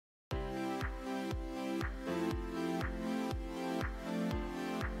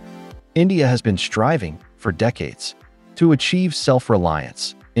India has been striving for decades to achieve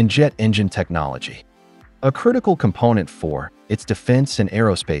self-reliance in jet engine technology, a critical component for its defense and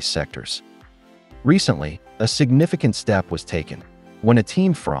aerospace sectors. Recently, a significant step was taken when a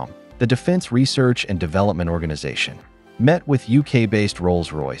team from the Defense Research and Development Organization met with UK-based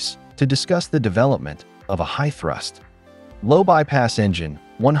Rolls-Royce to discuss the development of a high-thrust, low-bypass engine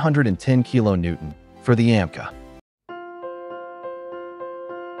 110 kN for the AMCA.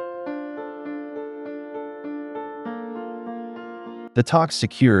 The talks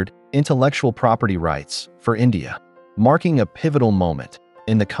secured intellectual property rights for India, marking a pivotal moment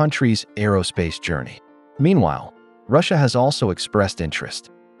in the country's aerospace journey. Meanwhile, Russia has also expressed interest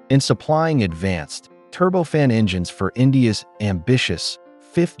in supplying advanced turbofan engines for India's ambitious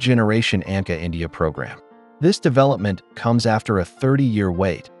 5th-generation AMCA India program. This development comes after a 30-year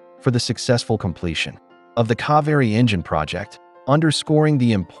wait for the successful completion of the Kaveri engine project, underscoring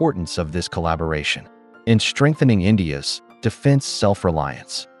the importance of this collaboration in strengthening India's defense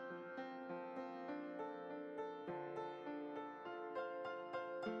self-reliance.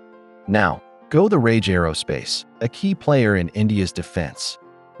 Now, Godrej Aerospace, a key player in India's defense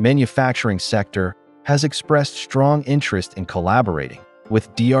manufacturing sector, has expressed strong interest in collaborating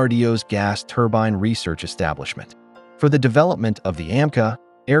with DRDO's gas turbine research establishment for the development of the AMCA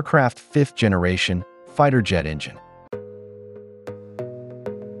aircraft 5th-generation fighter jet engine.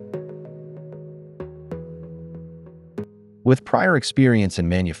 With prior experience in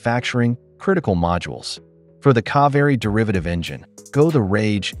manufacturing critical modules for the Kaveri derivative engine,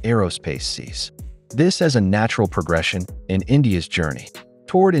 Godrej Aerospace sees this as a natural progression in India's journey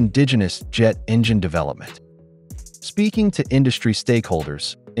toward indigenous jet engine development. Speaking to industry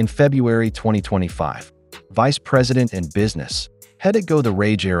stakeholders in February 2025, Vice President and Business Head at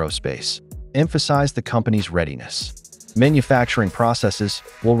Godrej Aerospace emphasized the company's readiness. Manufacturing processes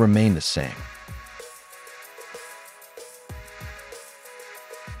will remain the same.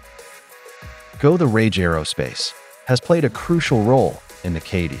 Godrej Aerospace has played a crucial role in the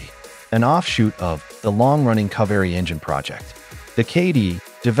KD, an offshoot of the long-running Kaveri engine project. The KD,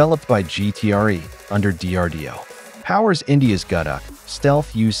 developed by GTRE under DRDO, powers India's Godrej,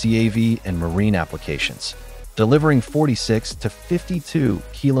 stealth UCAV and marine applications, delivering 46 to 52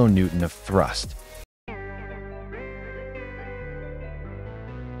 kN of thrust.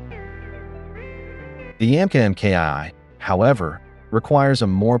 The AMCA MKI, however, requires a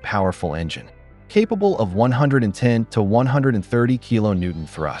more powerful engine, capable of 110 to 130 kN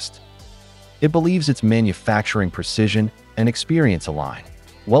thrust. It believes its manufacturing precision and experience align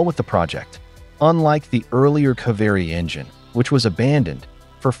well with the project. Unlike the earlier Kaveri engine, which was abandoned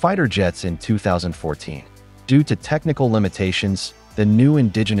for fighter jets in 2014, due to technical limitations, the new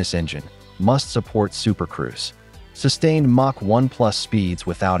indigenous engine must support supercruise, sustained Mach 1+ speeds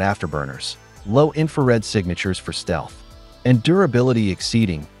without afterburners, low infrared signatures for stealth, and durability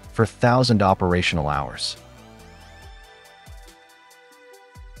exceeding 4,000 operational hours.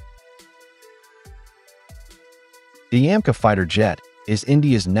 The AMCA fighter jet is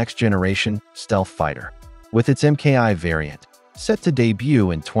India's next-generation stealth fighter, with its MKI variant set to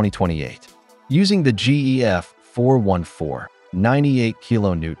debut in 2028, using the GEF 414 98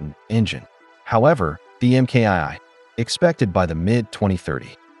 kN engine. However, the MKI, expected by the mid-2030,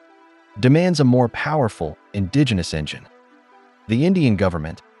 demands a more powerful indigenous engine. The Indian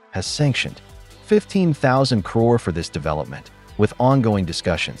government has sanctioned 15,000 crore for this development, with ongoing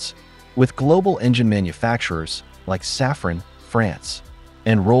discussions with global engine manufacturers like Safran, France,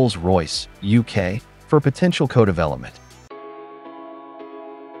 and Rolls-Royce, UK, for potential co-development.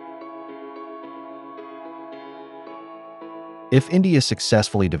 If India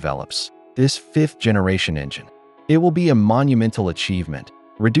successfully develops this 5th-generation engine, it will be a monumental achievement,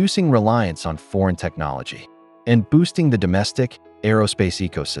 reducing reliance on foreign technology and boosting the domestic aerospace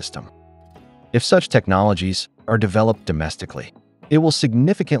ecosystem. If such technologies are developed domestically, it will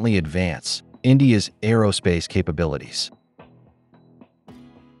significantly advance India's aerospace capabilities.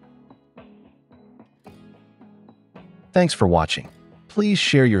 Thanks for watching. Please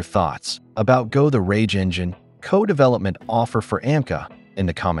share your thoughts about Godrej engine co-development offer for AMCA in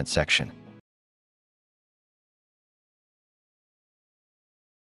the comment section.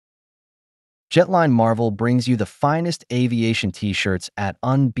 Jetline Marvel brings you the finest aviation t-shirts at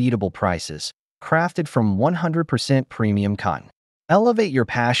unbeatable prices, crafted from 100% premium cotton. Elevate your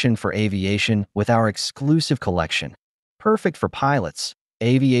passion for aviation with our exclusive collection, perfect for pilots,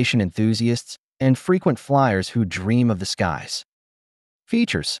 aviation enthusiasts, and frequent flyers who dream of the skies.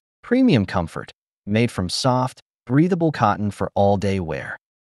 Features: premium comfort, made from soft, breathable cotton for all-day wear.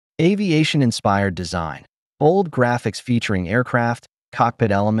 Aviation-inspired design, bold graphics featuring aircraft,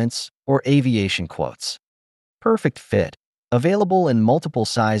 cockpit elements, or aviation quotes. Perfect fit. Available in multiple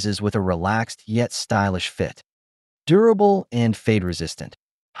sizes with a relaxed yet stylish fit. Durable and fade-resistant.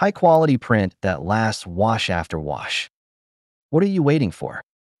 High-quality print that lasts wash after wash. What are you waiting for?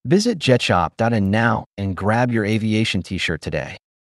 Visit jetshop.in now and grab your aviation t-shirt today.